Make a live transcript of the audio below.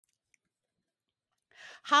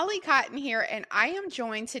Holly Cotton here, and I am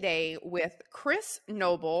joined today with Chris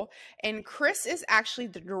Noble. And Chris is actually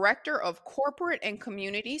the Director of Corporate and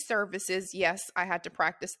Community Services. Yes, I had to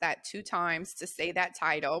practice that 2 times to say that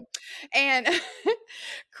title. And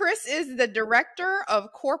Chris is the Director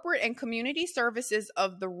of Corporate and Community Services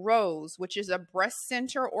of The Rose, which is a breast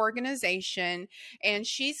center organization. And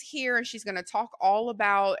she's here and she's going to talk all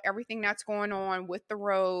about everything that's going on with The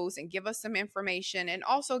Rose and give us some information and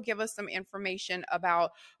also give us some information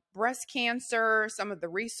about breast cancer, some of the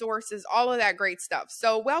resources, all of that great stuff.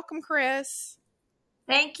 So, welcome, Chris.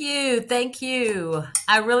 Thank you. Thank you.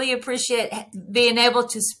 I really appreciate being able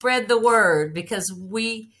to spread the word because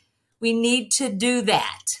we need to do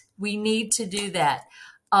that. We need to do that.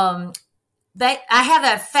 Um, I have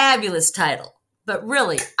that fabulous title, but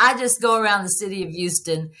really, I just go around the city of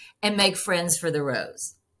Houston and make friends for the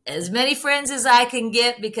Rose. As many friends as I can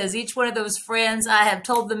get because each one of those friends, I have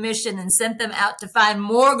told the mission and sent them out to find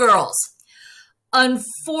more girls.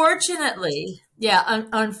 Unfortunately,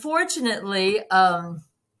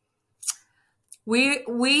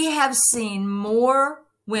 we have seen more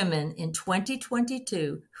women in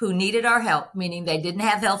 2022 who needed our help, meaning they didn't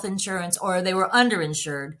have health insurance or they were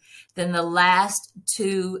underinsured, than the last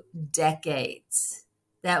 2 decades.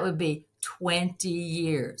 That would be 20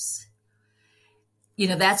 years.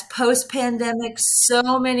 That's post-pandemic.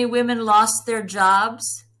 So many women lost their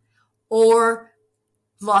jobs or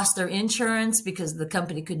lost their insurance because the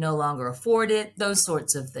company could no longer afford it, those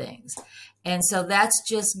sorts of things. And so that's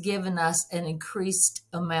just given us an increased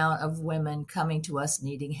amount of women coming to us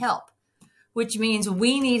needing help, which means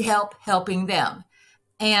we need help helping them.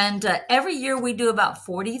 And every year we do about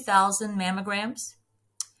 40,000 mammograms.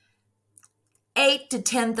 8 to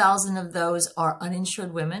 10,000 of those are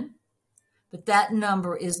uninsured women. But that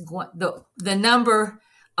number is going, the number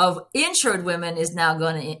of insured women is now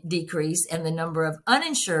going to decrease and the number of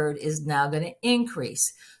uninsured is now going to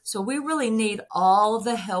increase. So we really need all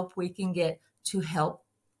the help we can get to help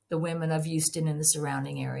the women of Houston and the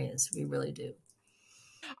surrounding areas. We really do.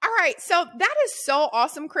 All right, so that is so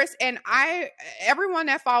awesome, Chris. And everyone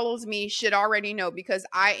that follows me should already know because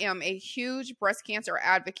I am a huge breast cancer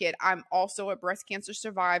advocate. I'm also a breast cancer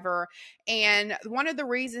survivor. And one of the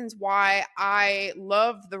reasons why I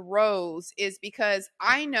love The Rose is because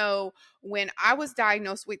I know when I was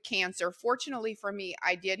diagnosed with cancer, fortunately for me,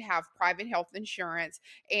 I did have private health insurance,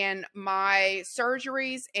 and my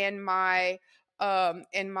surgeries and my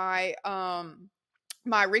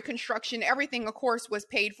reconstruction, everything, of course, was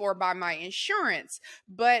paid for by my insurance.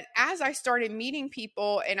 But as I started meeting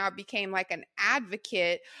people and I became like an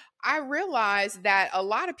advocate, I realized that a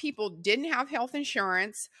lot of people didn't have health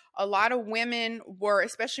insurance. A lot of women were,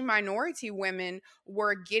 especially minority women,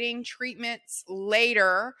 were getting treatments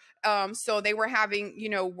later. So they were having,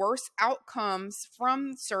 worse outcomes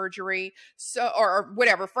from surgery, or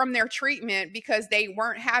whatever, from their treatment because they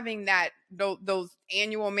weren't having those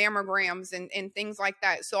annual mammograms and things like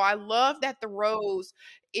that. So I love that The Rose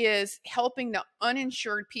is helping the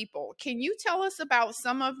uninsured people. Can you tell us about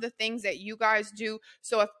some of the things that you guys do?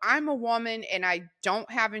 So if I'm a woman and I don't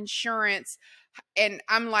have insurance and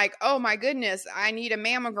I'm like, oh my goodness, I need a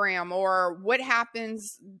mammogram, or what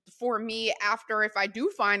happens for me after if I do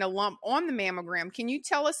find a lump on the mammogram? Can you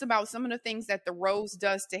tell us about some of the things that The Rose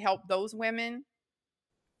does to help those women?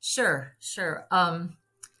 Sure.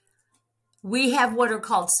 We have what are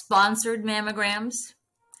called sponsored mammograms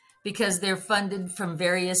because they're funded from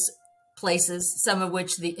various places, some of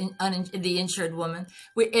which the insured woman,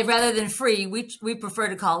 rather than free, we prefer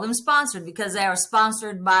to call them sponsored because they are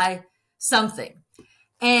sponsored by something.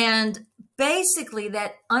 And basically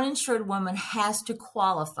that uninsured woman has to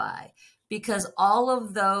qualify because all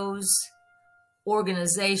of those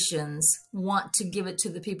organizations want to give it to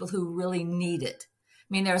the people who really need it.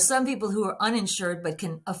 I mean, there are some people who are uninsured but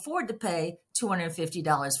can afford to pay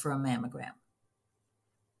 $250 for a mammogram.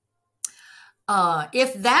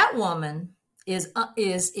 If that woman is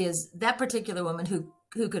that particular woman who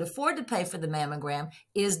could afford to pay for the mammogram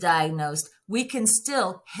is diagnosed, we can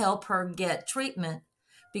still help her get treatment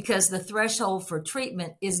because the threshold for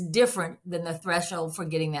treatment is different than the threshold for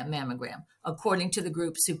getting that mammogram, according to the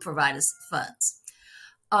groups who provide us funds.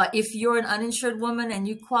 If you're an uninsured woman and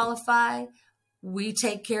you qualify, we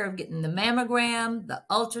take care of getting the mammogram, the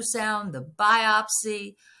ultrasound, the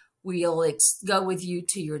biopsy. We'll go with you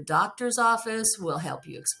to your doctor's office. We'll help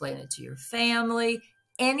you explain it to your family.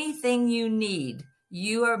 Anything you need,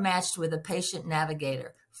 you are matched with a patient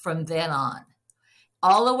navigator from then on,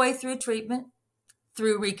 all the way through treatment,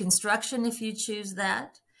 through reconstruction if you choose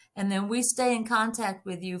that. And then we stay in contact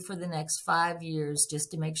with you for the next 5 years just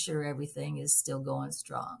to make sure everything is still going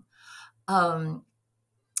strong.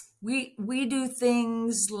 We do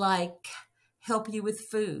things like help you with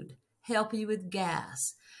food, help you with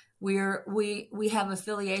gas. We have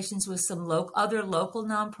affiliations with some other local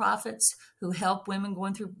nonprofits who help women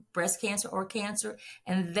going through breast cancer or cancer,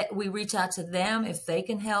 and that we reach out to them if they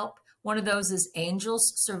can help. One of those is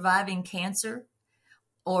Angels Surviving Cancer,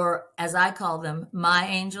 or as I call them, my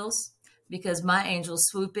angels, because my angels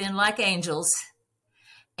swoop in like angels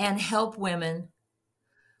and help women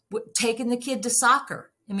taking the kid to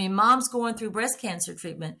soccer. I mean, mom's going through breast cancer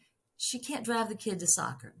treatment. She can't drive the kid to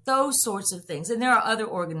soccer. Those sorts of things. And there are other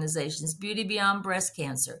organizations, Beauty Beyond Breast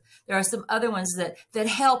Cancer. There are some other ones that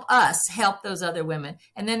help us help those other women.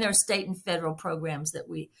 And then there are state and federal programs that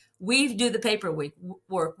we do the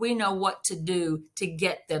paperwork. We know what to do to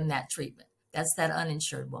get them that treatment. That's that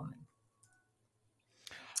uninsured woman.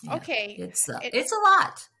 Yeah, Okay. it's a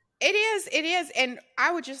lot. It is. And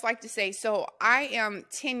I would just like to say, so I am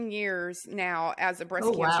 10 years now as a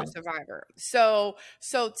breast cancer survivor. So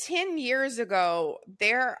 10 years ago,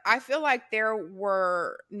 I feel like there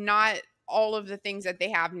were not all of the things that they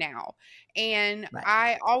have now. And Right.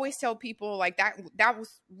 I always tell people like that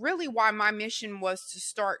was really why my mission was to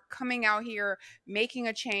start coming out here, making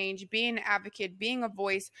a change, being an advocate, being a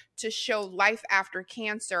voice to show life after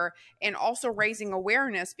cancer, and also raising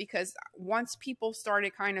awareness, because once people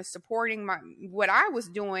started kind of supporting what I was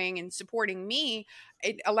doing and supporting me,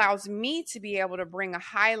 it allows me to be able to bring a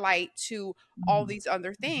highlight to all these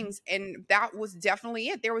other things. And that was definitely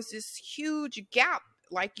it. There was this huge gap.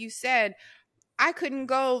 Like you said, I couldn't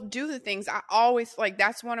go do the things. I always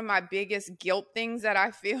that's one of my biggest guilt things that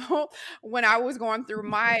I feel when I was going through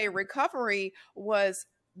my recovery was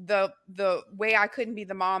the way I couldn't be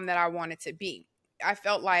the mom that I wanted to be. I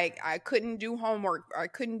felt like I couldn't do homework.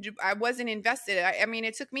 I wasn't invested. I mean,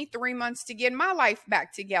 it took me 3 months to get my life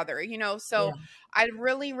back together, so Yeah. I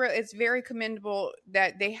really, it's very commendable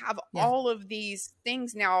that they have all of these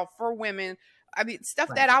things now for women. I mean, stuff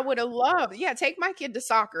that I would have loved. Yeah, take my kid to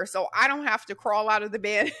soccer so I don't have to crawl out of the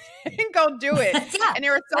bed and go do it. Yeah. And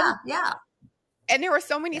there were and there were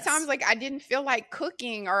so many Yes. times like I didn't feel like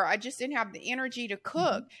cooking, or I just didn't have the energy to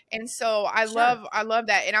cook. And so I love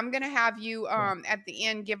that. And I'm going to have you at the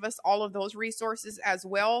end give us all of those resources as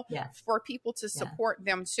well for people to support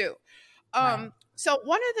them too. So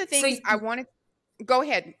one of the things I wanted, go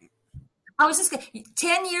ahead. I was just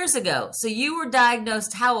 10 years ago. So you were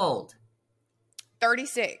diagnosed how old?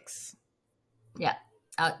 36. Yeah.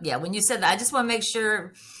 When you said that, I just want to make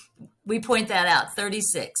sure we point that out.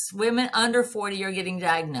 36. Women under 40 are getting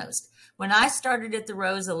diagnosed. When I started at the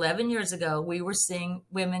Rose 11 years ago, we were seeing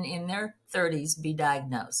women in their 30s be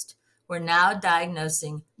diagnosed. We're now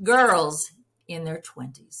diagnosing girls in their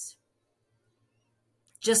 20s.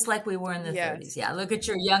 Just like we were in the 30s. Yeah, look at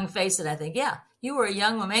your young face and I think, you were a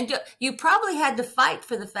young woman. You probably had to fight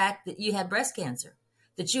for the fact that you had breast cancer,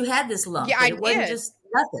 that you had this lump. Yeah, it wasn't just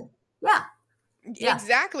nothing. Yeah.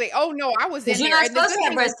 Exactly. Oh, no, I was in there. You're not supposed to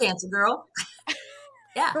have breast cancer, girl.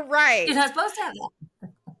 Yeah. Right. You're not supposed to have that.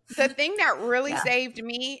 The thing that really saved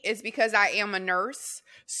me is because I am a nurse.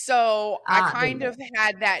 So I kind of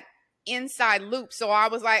had that inside loop. So I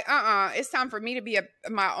was like, it's time for me to be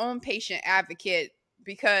my own patient advocate,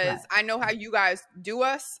 because I know how you guys do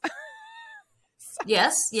us.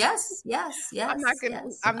 Yes. I'm not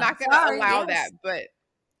gonna allow that, but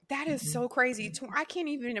that is so crazy. I can't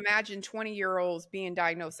even imagine 20-year-olds being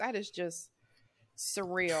diagnosed. That is just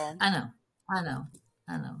surreal. I know.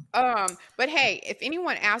 But hey, if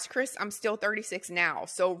anyone asks Chris, I'm still 36 now,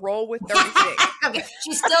 so roll with 36. Okay,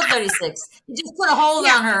 she's still 36. You just put a hold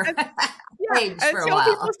on her age for a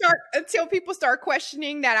while. Until people start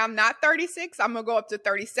questioning that I'm not 36, I'm gonna go up to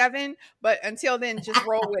 37. But until then, just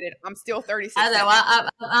roll with it. I'm still 36.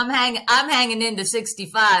 I'm hanging into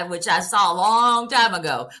 65, which I saw a long time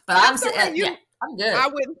ago. But I'm good.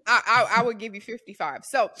 I would give you 55.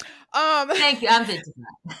 So, thank you. I'm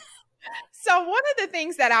 55. So one of the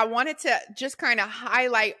things that I wanted to just kind of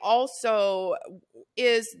highlight also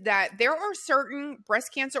is that there are certain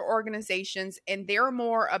breast cancer organizations, and they're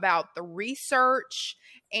more about the research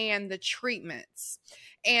and the treatments.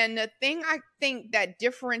 And the thing I think that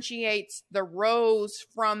differentiates the Rose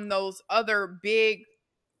from those other big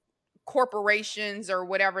corporations or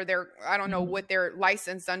whatever I don't know what they're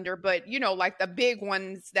licensed under, but like the big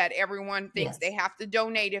ones that everyone thinks they have to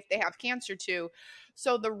donate if they have cancer to.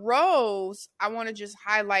 So the Rose, I want to just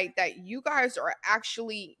highlight that you guys are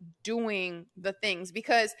actually doing the things,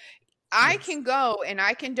 because I can go and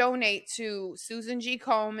I can donate to Susan G.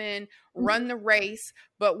 Komen, run the race.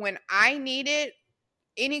 But when I needed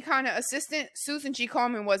any kind of assistance, Susan G.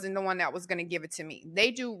 Komen wasn't the one that was going to give it to me.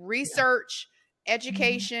 They do research,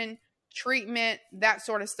 education, treatment, that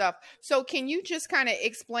sort of stuff. So can you just kind of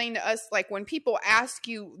explain to us, like when people ask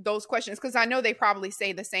you those questions, because I know they probably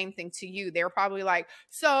say the same thing to you. They're probably like,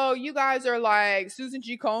 so you guys are like Susan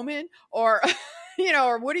G. Komen, or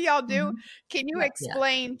or what do y'all do? Mhm. Can you Right. Yeah.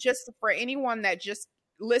 explain, just for anyone that just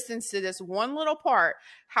listens to this one little part,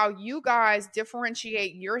 how you guys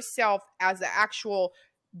differentiate yourself as an actual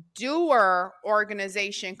doer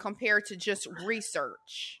organization compared to just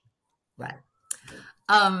research? Right.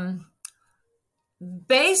 Um,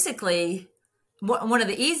 Basically, one of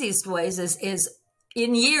the easiest ways is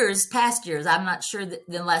in past years, I'm not sure that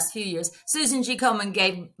in the last few years, Susan G. Komen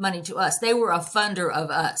gave money to us. They were a funder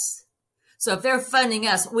of us. So if they're funding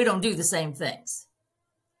us, we don't do the same things.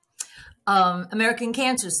 American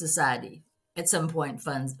Cancer Society at some point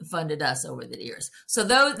funded us over the years. So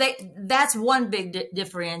that's one big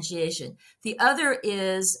differentiation. The other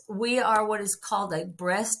is we are what is called a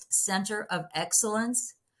breast center of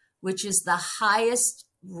excellence, which is the highest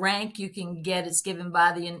rank you can get. It's given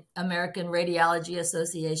by the American Radiology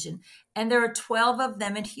Association. And there are 12 of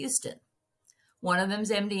them in Houston. One of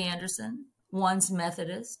them's MD Anderson, one's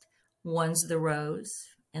Methodist, one's the Rose,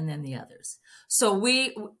 and then the others. So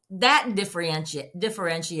that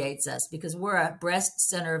differentiates us because we're a breast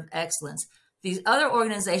center of excellence. These other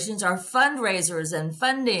organizations are fundraisers and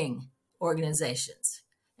funding organizations,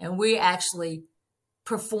 and we actually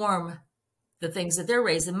perform the things that they're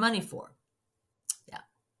raising money for. Yeah.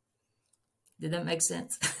 Did that make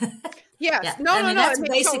sense? Yes. Yeah. No, That's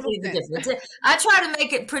basically the difference. I try to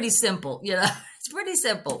make it pretty simple. It's pretty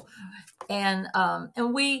simple. And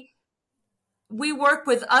we work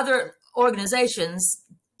with other organizations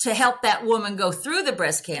to help that woman go through the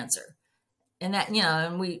breast cancer, and that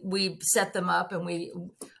and we set them up.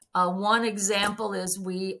 And one example is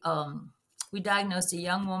we diagnosed a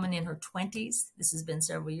young woman in her 20s. This has been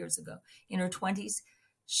several years ago. In her 20s,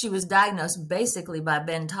 she was diagnosed basically by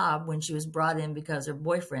Ben Taub when she was brought in because her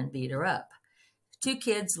boyfriend beat her up. 2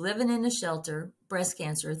 kids living in a shelter, breast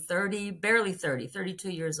cancer, 32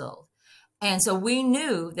 years old. And so we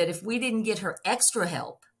knew that if we didn't get her extra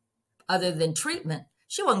help other than treatment,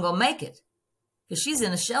 she wasn't going to make it because she's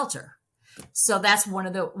in a shelter. So that's one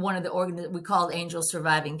of the we called Angels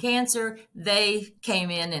Surviving Cancer. They came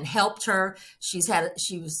in and helped her. She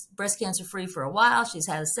was breast cancer free for a while. She's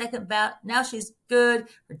had a second bout. Now she's good.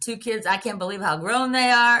 Her 2 kids, I can't believe how grown they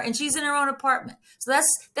are, and she's in her own apartment. So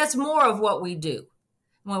that's more of what we do.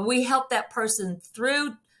 When we help that person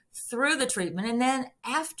through the treatment and then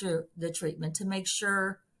after the treatment to make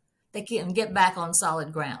sure they can get back on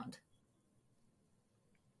solid ground.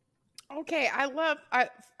 Okay, I love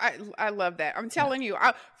that. I'm telling you.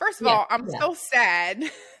 First of all, I'm so sad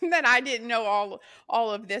that I didn't know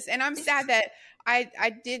all of this, and I'm sad that I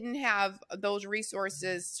didn't have those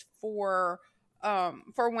resources for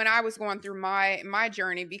when I was going through my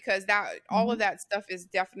journey, because all of that stuff is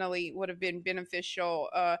definitely would have been beneficial.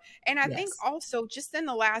 And I think also just in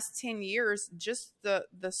the last 10 years, just the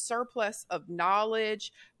surplus of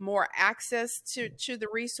knowledge, more access to the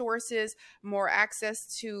resources, more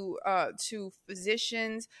access to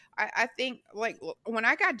physicians. I think, like, when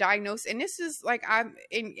I got diagnosed, and this is like, I'm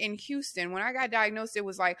in Houston, when I got diagnosed, it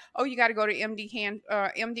was like, oh, you got to go to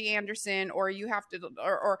MD Anderson, or you have to,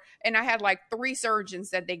 and I had like 3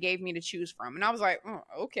 surgeons that they gave me to choose from. And I was like, oh,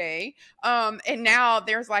 okay. And now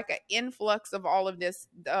there's like an influx of all of this.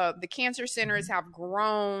 The cancer centers have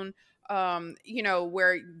grown,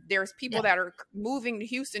 where there's people that are moving to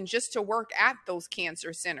Houston just to work at those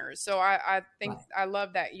cancer centers. So I think I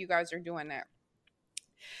love that you guys are doing that.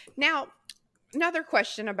 Now, another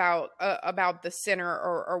question about the center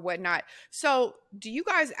or whatnot. So, do you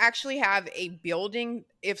guys actually have a building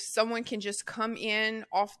if someone can just come in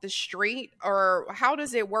off the street, or how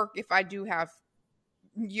does it work if I do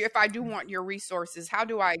want your resources? How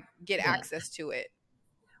do I get access to it?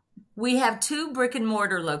 We have 2 brick and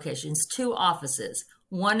mortar locations, 2 offices.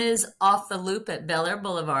 One is off the Loop at Bel Air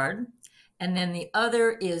Boulevard, and then the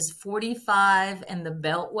other is 45 and the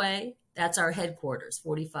Beltway. That's our headquarters,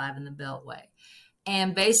 45 in the Beltway.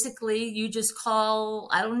 And basically, you just call.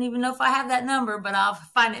 I don't even know if I have that number, but I'll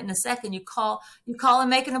find it in a second. You call and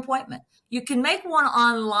make an appointment. You can make one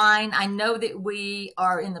online. I know that we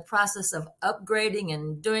are in the process of upgrading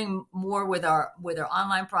and doing more with our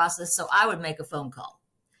online process. So I would make a phone call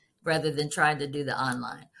rather than trying to do the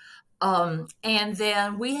online. And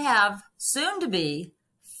then we have soon to be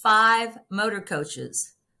 5 motor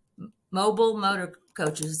coaches, mobile motor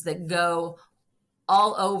coaches that go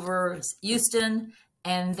all over Houston.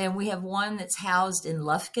 And then we have one that's housed in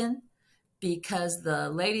Lufkin. because the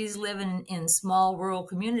ladies living in small rural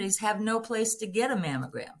communities have no place to get a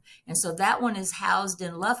mammogram. And so that one is housed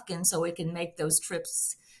in Lufkin so it can make those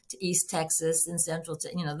trips to East Texas and Central,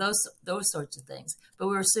 those sorts of things. But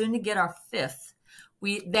we're soon to get our fifth.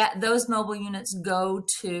 Those mobile units go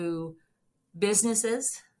to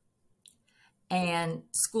businesses and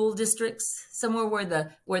school districts, somewhere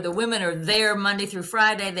where the women are there Monday through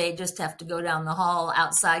Friday. They just have to go down the hall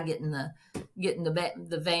outside, get in the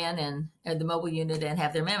van and the mobile unit and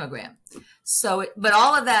have their mammogram. So, but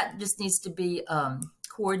all of that just needs to be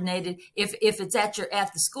coordinated. If it's at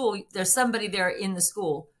the school, there's somebody there in the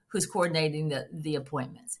school who's coordinating the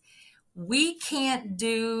appointments. We can't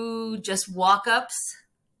do just walk-ups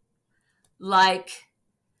like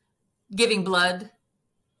giving blood,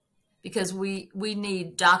 because we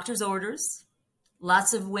need doctor's orders.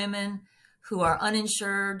 Lots of women who are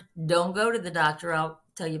uninsured don't go to the doctor. I'll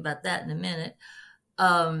tell you about that in a minute.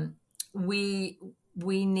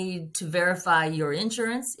 We need to verify your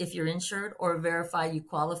insurance if you're insured, or verify you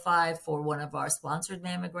qualify for one of our sponsored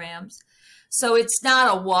mammograms. So it's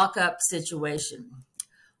not a walk-up situation.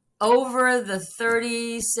 Over the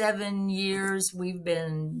 37 years we've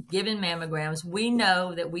been given mammograms, we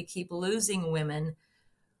know that we keep losing women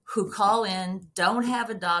who call in, don't have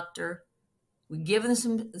a doctor. We give them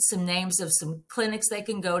some names of some clinics they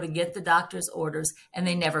can go to get the doctor's orders, and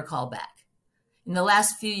they never call back. In the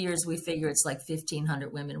last few years, we figure it's like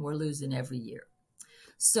 1,500 women we're losing every year.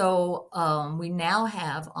 So we now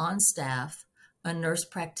have on staff a nurse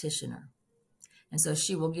practitioner. And so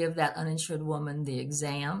she will give that uninsured woman the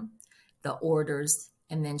exam, the orders,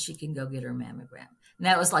 and then she can go get her mammogram. And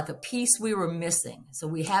that was like a piece we were missing. So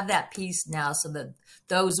we have that piece now so that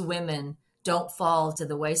those women don't fall to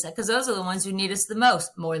the wayside, because those are the ones who need us the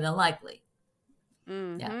most, more than likely.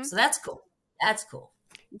 Mm-hmm. Yeah. So that's cool. That's cool.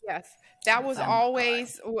 Yes. That was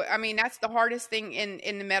always, I mean, that's the hardest thing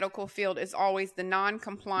in the medical field, is always the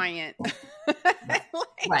non-compliant.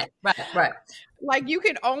 Right. Like you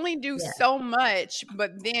can only do so much,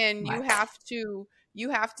 but then you have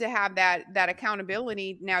to have that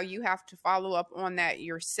accountability. Now you have to follow up on that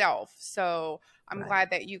yourself. So I'm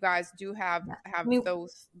glad that you guys do have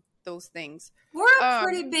those things. We're a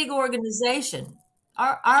pretty big organization.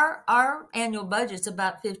 Our annual budget's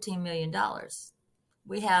about $15 million.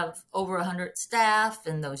 We have over 100 staff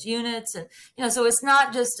in those units, and so it's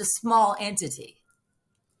not just a small entity.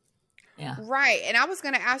 Yeah. Right. And I was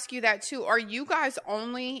going to ask you that too. Are you guys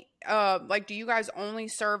only do you guys only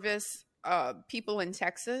service people in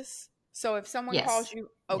Texas? So if someone calls you,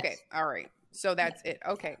 okay, yes. All right. So that's it.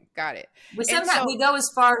 Okay, got it. We go as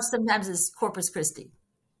far sometimes as Corpus Christi.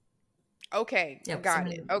 Okay, got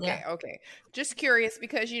it. Okay, okay. Just curious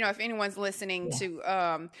because if anyone's listening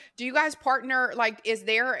to, do you guys partner? Like, is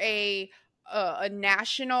there a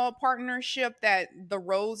national partnership that the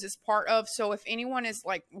Rose is part of? So if anyone is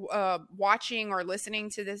like watching or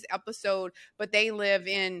listening to this episode, but they live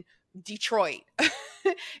in Detroit,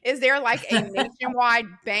 is there like a nationwide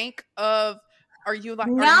bank of? Are you like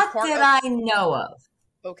not that I know of?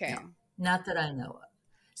 Okay, no, not that I know of.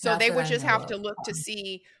 So they would just have to look to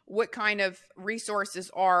see what kind of resources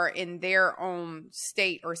are in their own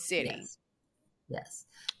state or city. Yes.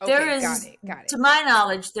 Okay, there is, got it. To my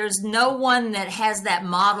knowledge, there's no one that has that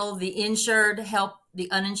model, the insured help the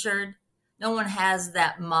uninsured. No one has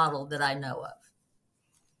that model that I know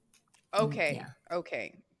of. Okay.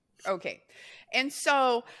 Okay. And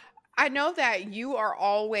so I know that you are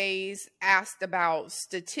always asked about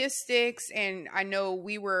statistics, and I know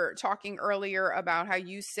we were talking earlier about how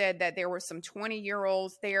you said that there were some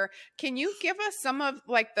 20-year-olds there. Can you give us some of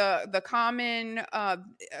like the common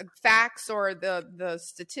facts or the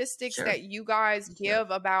statistics that you guys give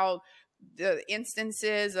about the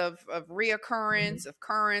instances of reoccurrence, of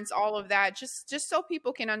occurrence, all of that, just so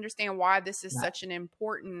people can understand why this is such an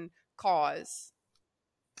important cause?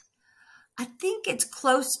 I think it's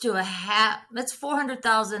close to a half. That's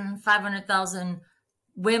 400,000, 500,000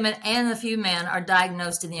 women and a few men are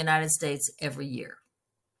diagnosed in the United States every year.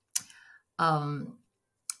 85%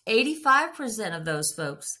 of those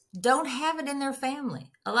folks don't have it in their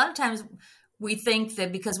family. A lot of times we think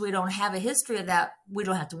that because we don't have a history of that, we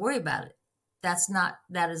don't have to worry about it. That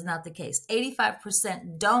is not the case.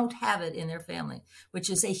 85% don't have it in their family, which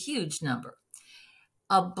is a huge number.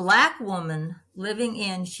 A Black woman living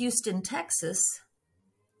in Houston, Texas,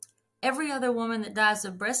 every other woman that dies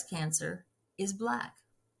of breast cancer is Black.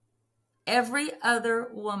 Every other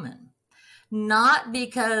woman. Not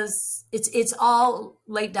because it's all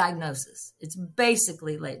late diagnosis. It's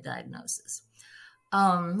basically late diagnosis.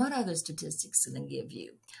 What other statistics can I give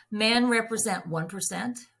you? Men represent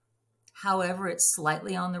 1%. However, it's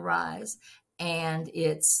slightly on the rise, and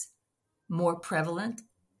it's more prevalent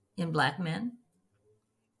in Black men.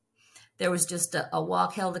 There was just a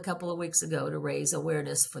walk held a couple of weeks ago to raise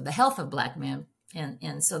awareness for the health of Black men.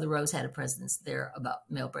 And so the Rose had a presence there about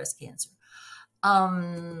male breast cancer.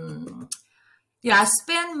 I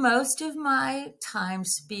spend most of my time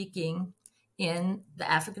speaking in the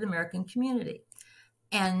African American community.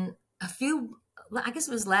 And I guess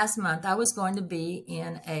it was last month, I was going to be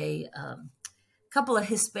in a couple of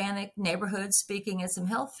Hispanic neighborhoods speaking at some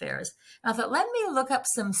health fairs. And I thought, let me look up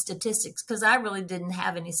some statistics, because I really didn't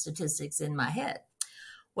have any statistics in my head.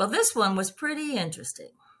 Well, this one was pretty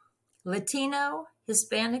interesting. Latino,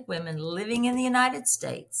 Hispanic women living in the United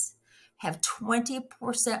States have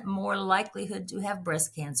 20% more likelihood to have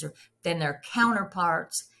breast cancer than their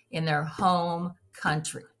counterparts in their home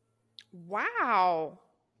country. Wow.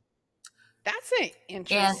 That's an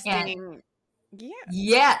interesting...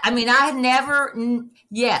 Yeah. I mean, I had never,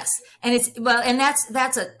 yes. And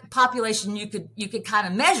that's a population you could kind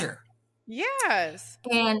of measure. Yes.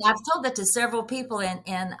 And I've told that to several people,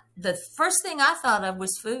 and the first thing I thought of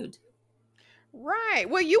was food. Right.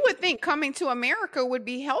 Well, you would think coming to America would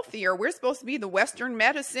be healthier. We're supposed to be the Western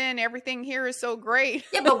medicine. Everything here is so great.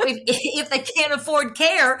 Yeah, but if they can't afford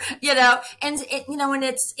care, and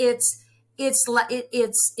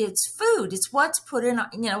it's food. It's what's put in,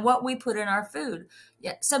 what we put in our food.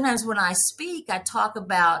 Yeah. Sometimes when I speak, I talk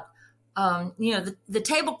about, the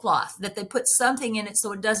tablecloth, that they put something in it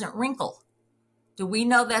so it doesn't wrinkle. Do we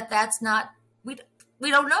know that that's not, we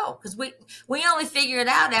don't know, because we only figure it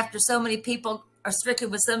out after so many people are stricken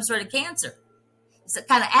with some sort of cancer. It's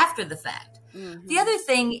kind of after the fact. Mm-hmm. The other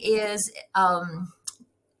thing is,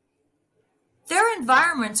 their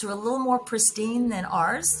environments are a little more pristine than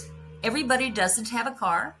ours. Everybody doesn't have a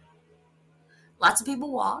car. Lots of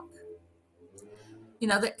people walk.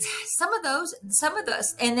 Some of those,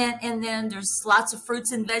 and then there's lots of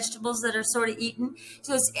fruits and vegetables that are sort of eaten.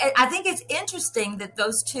 So I think it's interesting that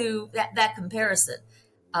those two, that comparison.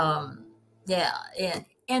 And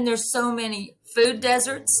there's so many food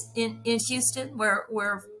deserts in Houston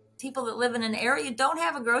where people that live in an area don't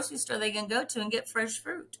have a grocery store they can go to and get fresh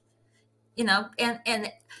fruit. And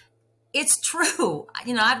it's true.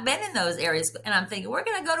 I've been in those areas, and I'm thinking, we're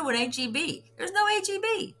going to go to an HEB. There's no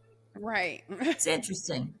HEB. Right. It's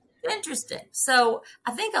interesting. So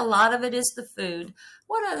I think a lot of it is the food.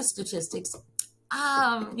 What other statistics?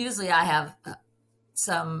 Usually I have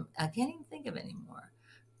some, I can't even think of anymore.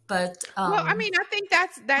 But well, I mean, I think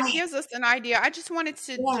that gives us an idea. I just wanted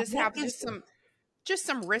to have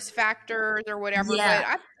some risk factors or whatever.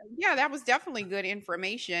 Yeah. But that was definitely good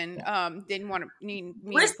information. Didn't want to me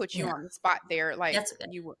to put you on the spot there, like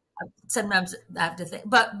you were. Sometimes I have to think,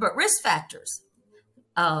 but risk factors.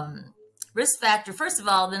 Risk factor. First of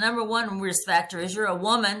all, the number one risk factor is you're a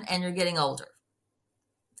woman and you're getting older.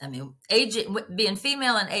 I mean, aging, being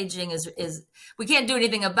female and aging is we can't do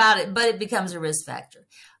anything about it, but it becomes a risk factor.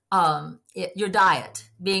 Your diet,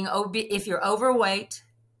 if you're overweight.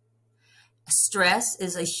 Stress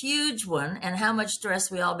is a huge one, and how much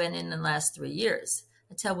stress we all been in the last 3 years.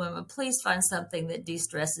 I tell women, please find something that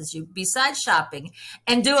de-stresses you besides shopping,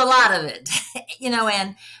 and do a lot of it.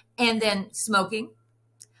 And then smoking.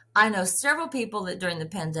 I know several people that during the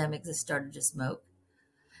pandemic that started to smoke.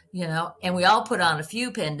 And we all put on a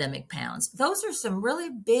few pandemic pounds. Those are some really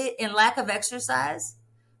big, and lack of exercise,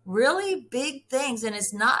 really big things. And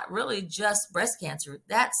it's not really just breast cancer.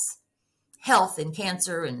 That's health and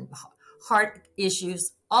cancer and heart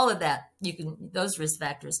issues, all of that, those risk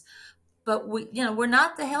factors. But we're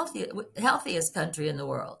not the healthiest country in the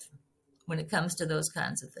world when it comes to those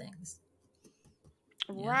kinds of things.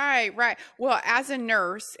 Yeah. Right. Well, as a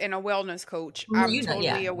nurse and a wellness coach, I'm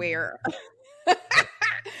totally aware.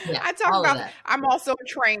 I talk about, I'm also a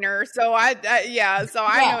trainer. So I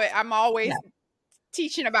know it. I'm always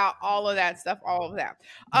teaching about all of that stuff, all of that.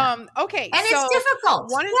 Okay. And so it's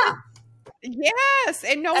difficult. Yes,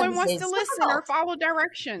 and no one wants to listen or follow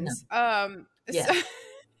directions. No.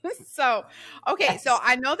 So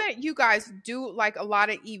I know that you guys do like a lot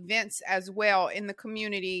of events as well in the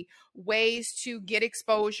community, ways to get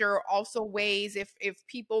exposure, also ways if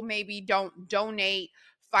people maybe don't donate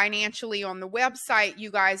financially on the website, you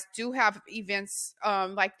guys do have events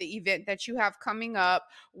like the event that you have coming up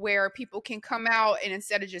where people can come out and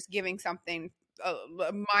instead of just giving something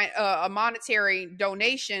a monetary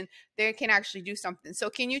donation, they can actually do something. So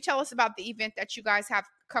can you tell us about the event that you guys have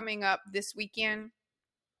coming up this weekend?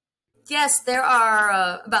 Yes, there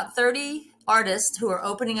are about 30 artists who are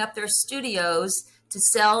opening up their studios to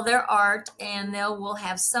sell their art, and will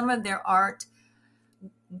have some of their art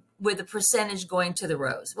with a percentage going to the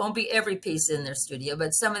Rose. Won't be every piece in their studio,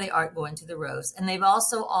 but some of the art going to the Rose. And they've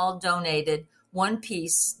also all donated one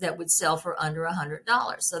piece that would sell for under $100.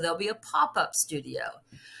 So there'll be a pop-up studio.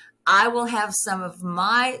 I will have some of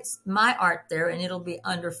my art there, and it'll be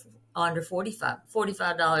under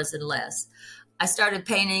 $45 and less. I started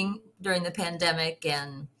painting during the pandemic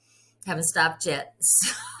and haven't stopped yet.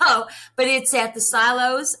 So, but it's at the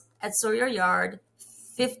Silos at Sawyer Yard,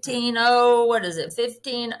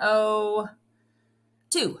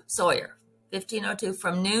 1502 Sawyer, 1502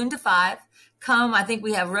 from noon to 5. Come, I think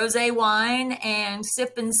we have rosé wine and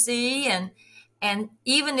sip and see, and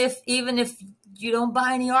even if you don't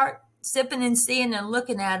buy any art, sipping and seeing and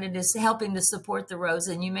looking at it is helping to support the Rose,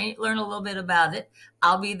 and you may learn a little bit about it.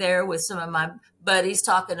 I'll be there with some of my buddies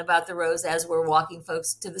talking about the Rose as we're walking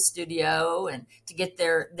folks to the studio and to get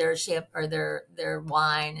their ship or their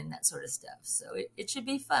wine and that sort of stuff. So it should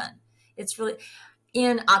be fun. It's really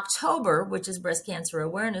in October, which is Breast Cancer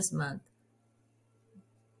Awareness Month.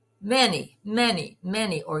 Many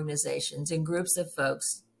organizations and groups of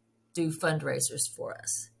folks do fundraisers for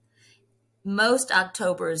us. Most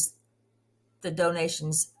Octobers, the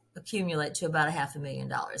donations accumulate to about $500,000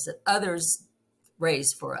 that others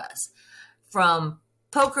raise for us. From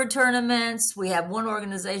poker tournaments, we have one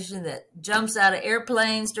organization that jumps out of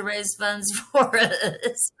airplanes to raise funds for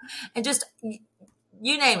us. And just,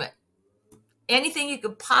 you name it. Anything you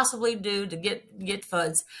could possibly do to get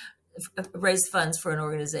funds, raise funds for an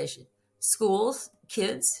organization. Schools,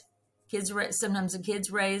 kids sometimes the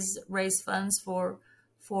kids raise funds for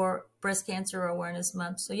Breast Cancer Awareness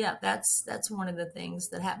Month. So yeah, that's one of the things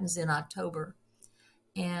that happens in October.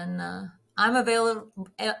 And I'm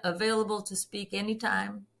available to speak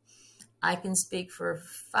anytime. I can speak for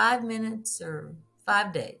 5 minutes or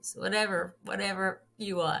 5 days, whatever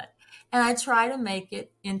you want. And I try to make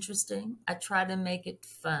it interesting. I try to make it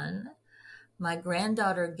fun. My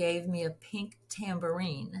granddaughter gave me a pink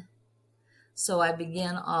tambourine. So I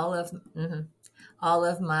begin all of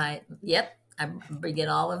my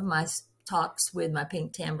talks with my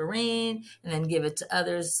pink tambourine, and then give it to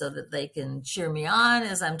others so that they can cheer me on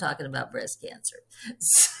as I'm talking about breast cancer.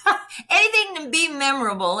 So, anything to be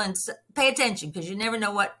memorable, and pay attention, because you never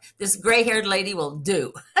know what this gray-haired lady will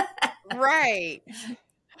do. Right. Yeah.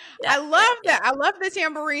 I love that. I love the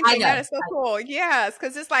tambourine thing. That is so cool. Yes,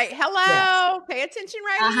 because it's like, hello, pay attention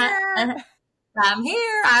here. I'm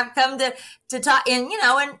here. I've come to talk, and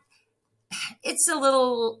and it's a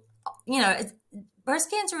little, breast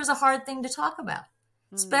cancer is a hard thing to talk about,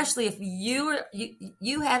 especially if you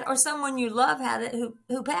had, or someone you love had it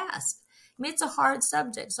who passed. I mean, it's a hard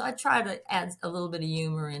subject, so I try to add a little bit of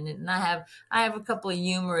humor in it, and I have a couple of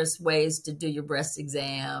humorous ways to do your breast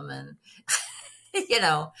exam, and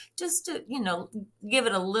just to give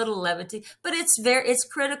it a little levity. But it's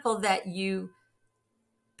critical that you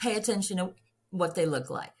pay attention to what they look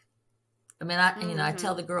like. I mean, I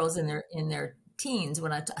tell the girls in their teens,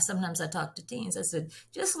 when sometimes I talk to teens, I said,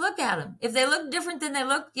 just look at them. If they look different than they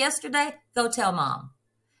looked yesterday, go tell mom.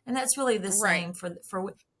 And that's really the same for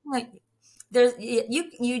like, there's,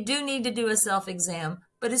 you do need to do a self-exam,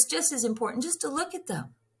 but it's just as important just to look at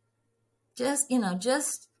them. And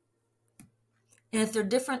if they're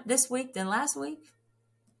different this week than last week,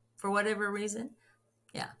 for whatever reason,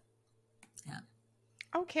 yeah.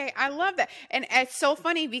 Okay, I love that. And it's so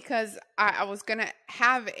funny because I was going to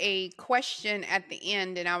have a question at the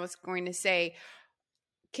end, and I was going to say,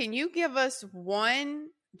 can you give us one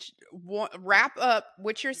wrap up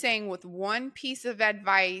what you're saying with one piece of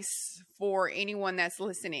advice for anyone that's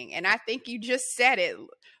listening? And I think you just said it.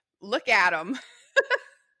 Look at them.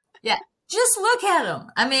 Yeah, just look at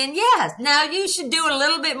them. I mean, yes. Now you should do a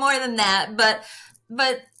little bit more than that, but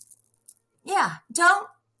yeah,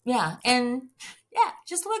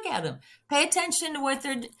 just look at them. Pay attention to what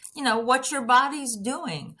they're, what your body's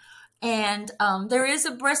doing. And there is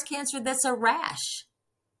a breast cancer that's a rash.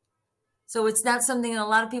 So it's not something that a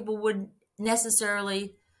lot of people would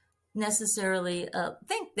necessarily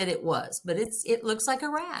think that it was, but it looks like a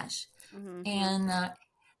rash. Mm-hmm. And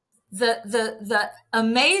the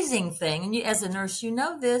amazing thing, and you, as a nurse, you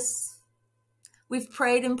know this, we've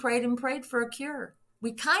prayed and prayed and prayed for a cure.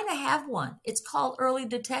 We kind of have one. It's called early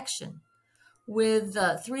detection. With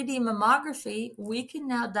 3D mammography, we can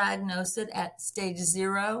now diagnose it at stage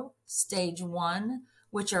 0, stage 1,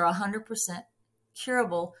 which are 100%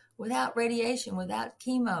 curable without radiation, without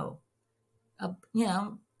chemo, a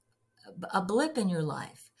blip in your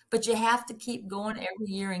life. But you have to keep going every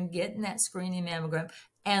year and getting that screening mammogram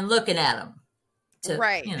and looking at them.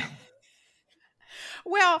 Right.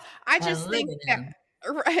 Well, I just think that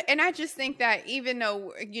Right. And I just think that even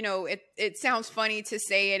though, it sounds funny to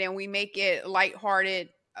say it and we make it lighthearted,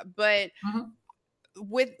 but Mhm.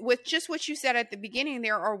 with just what you said at the beginning,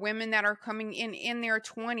 there are women that are coming in their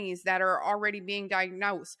 20s that are already being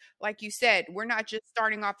diagnosed. Like you said, we're not just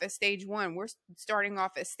starting off at stage 1, we're starting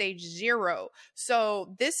off at stage 0.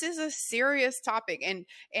 So this is a serious topic, and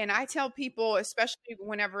I tell people, especially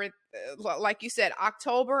whenever like you said,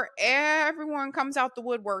 October, everyone comes out the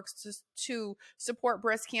woodworks to support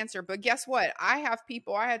breast cancer. But guess what? I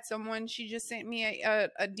had someone, she just sent me a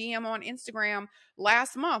DM on Instagram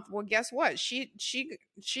last month. Well, guess what? She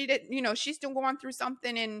did, she's still going through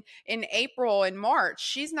something in April and March.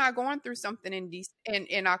 She's not going through something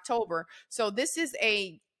in October. So this is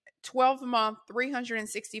a 12-month,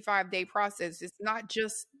 365-day process. It's not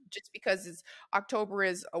just because it's October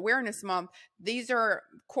is awareness month. These are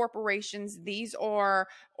corporations, these are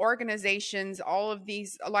organizations, all of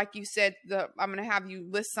these, like you said, I'm going to have you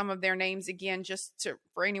list some of their names again,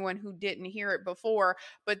 for anyone who didn't hear it before.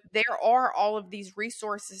 But there are all of these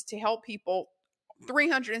resources to help people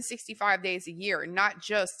 365 days a year, not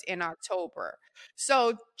just in October.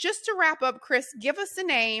 So just to wrap up, Chris, give us a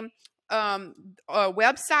name, a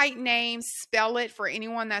website name, spell it for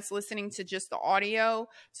anyone that's listening to just the audio.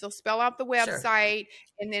 So spell out the Sure. website,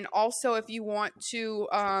 and then also if you want to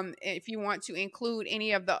include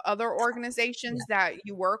any of the other organizations that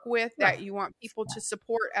you work with Sure. that you want people to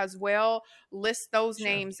support as well, list those Sure.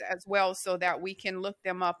 names as well so that we can look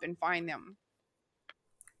them up and find them.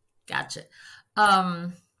 Gotcha.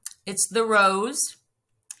 It's The Rose,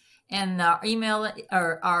 and our email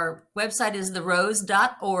or our website is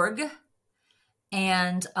therose.org.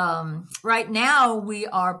 And right now we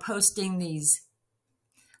are posting these,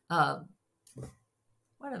 what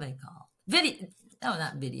are they called?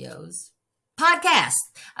 Not videos,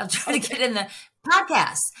 podcasts. I'm trying to get in the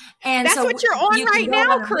podcasts. And that's so what you're on right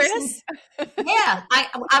now, Chris. Yeah,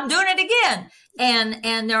 I'm doing it again.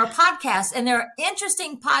 And there are podcasts, and there are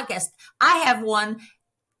interesting podcasts. I have one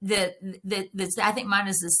that's, I think mine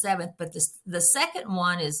is the 7th, but the second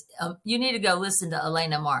one is, you need to go listen to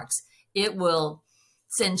Elena Marks. It will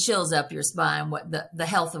send chills up your spine. What the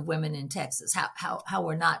health of women in Texas, how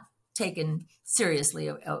we're not taken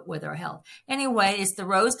seriously with our health. Anyway, it's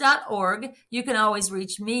therose.org. You can always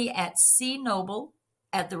reach me at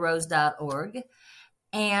cnoble@therose.org.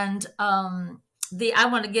 And I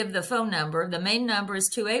want to give the phone number. The main number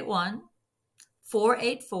is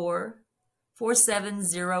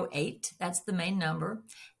 281-484-4708. That's the main number.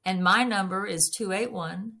 And my number is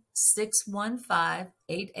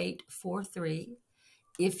 281-615-8843.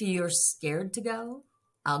 If you're scared to go,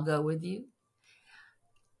 I'll go with you.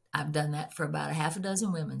 I've done that for about a half a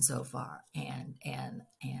dozen women so far, and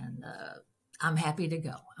I'm happy to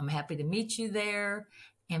go. I'm happy to meet you there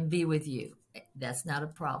and be with you. That's not a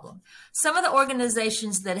problem. Some of the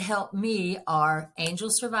organizations that help me are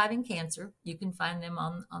Angels Surviving Cancer. You can find them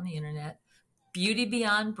on the internet. Beauty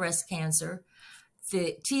Beyond Breast Cancer.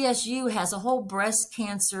 The TSU has a whole breast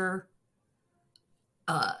cancer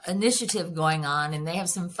initiative going on, and they have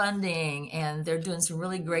some funding, and they're doing some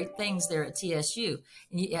really great things there at TSU.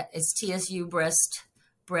 And it's TSU breast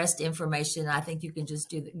information. I think you can just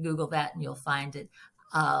Google that and you'll find it.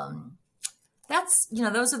 That's,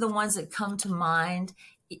 those are the ones that come to mind.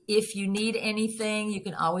 If you need anything, you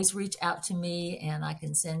can always reach out to me and I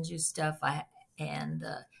can send you stuff.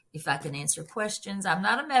 If I can answer questions, I'm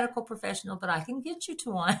not a medical professional, but I can get you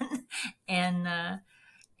to one. and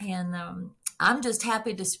I'm just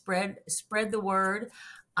happy to spread the word.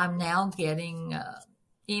 I'm now getting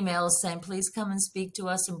emails saying, please come and speak to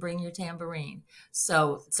us and bring your tambourine.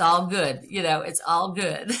 So it's all good. It's all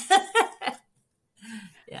good.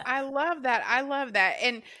 Yeah. I love that.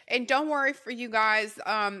 And don't worry for you guys.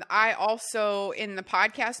 I also, in the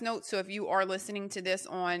podcast notes, so if you are listening to this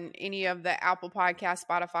on any of the Apple Podcasts,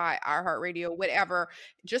 Spotify, iHeartRadio, whatever,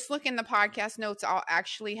 just look in the podcast notes. I'll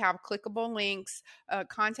actually have clickable links,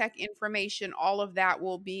 contact information, all of that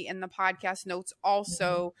will be in the podcast notes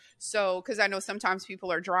also. Mm-hmm. So, because I know sometimes people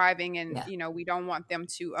are driving and, we don't want them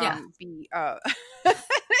to be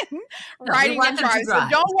writing and driving. So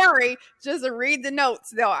don't worry, just read the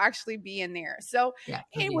notes. They'll actually be in there. So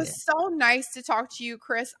it was so nice to talk to you,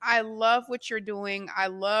 Chris. I love what you're doing.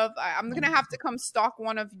 I'm going to have to come stalk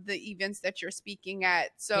one of the events that you're speaking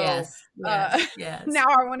at. So yes. Now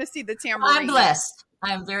I want to see the tambourine. I'm blessed.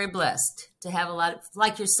 I'm very blessed to have a lot of,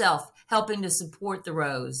 like yourself, helping to support the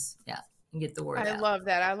Rose. Yeah. And get the word out.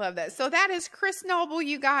 I love that. So that is Chris Noble,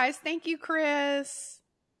 you guys. Thank you, Chris.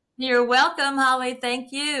 You're welcome, Holly.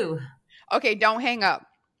 Thank you. Okay, don't hang up.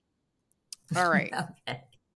 All right. Okay.